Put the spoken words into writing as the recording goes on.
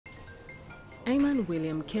Ayman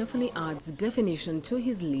William carefully adds definition to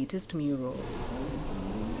his latest mural.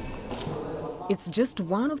 It's just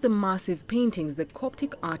one of the massive paintings the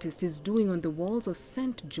Coptic artist is doing on the walls of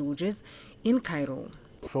St. George's in Cairo.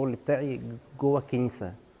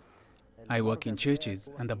 I work in churches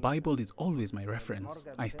and the Bible is always my reference.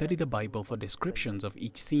 I study the Bible for descriptions of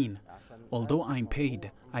each scene. Although I'm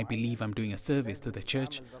paid, I believe I'm doing a service to the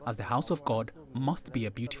church, as the house of God must be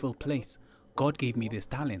a beautiful place. God gave me these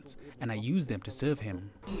talents and I use them to serve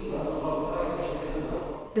Him.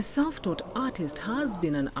 The self-taught artist has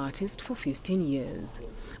been an artist for 15 years,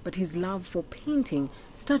 but his love for painting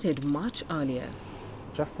started much earlier.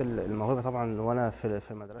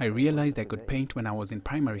 I realized I could paint when I was in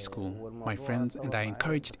primary school. My friends and I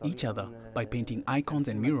encouraged each other by painting icons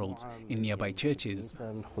and murals in nearby churches.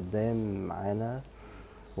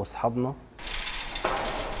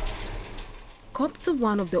 Copts are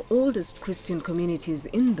one of the oldest Christian communities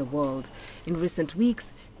in the world. In recent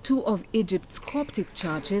weeks, 2 of Egypt's Coptic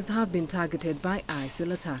churches have been targeted by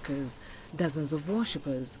ISIL attackers. Dozens of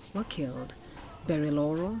worshippers were killed. Beryl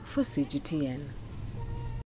Oro for CGTN.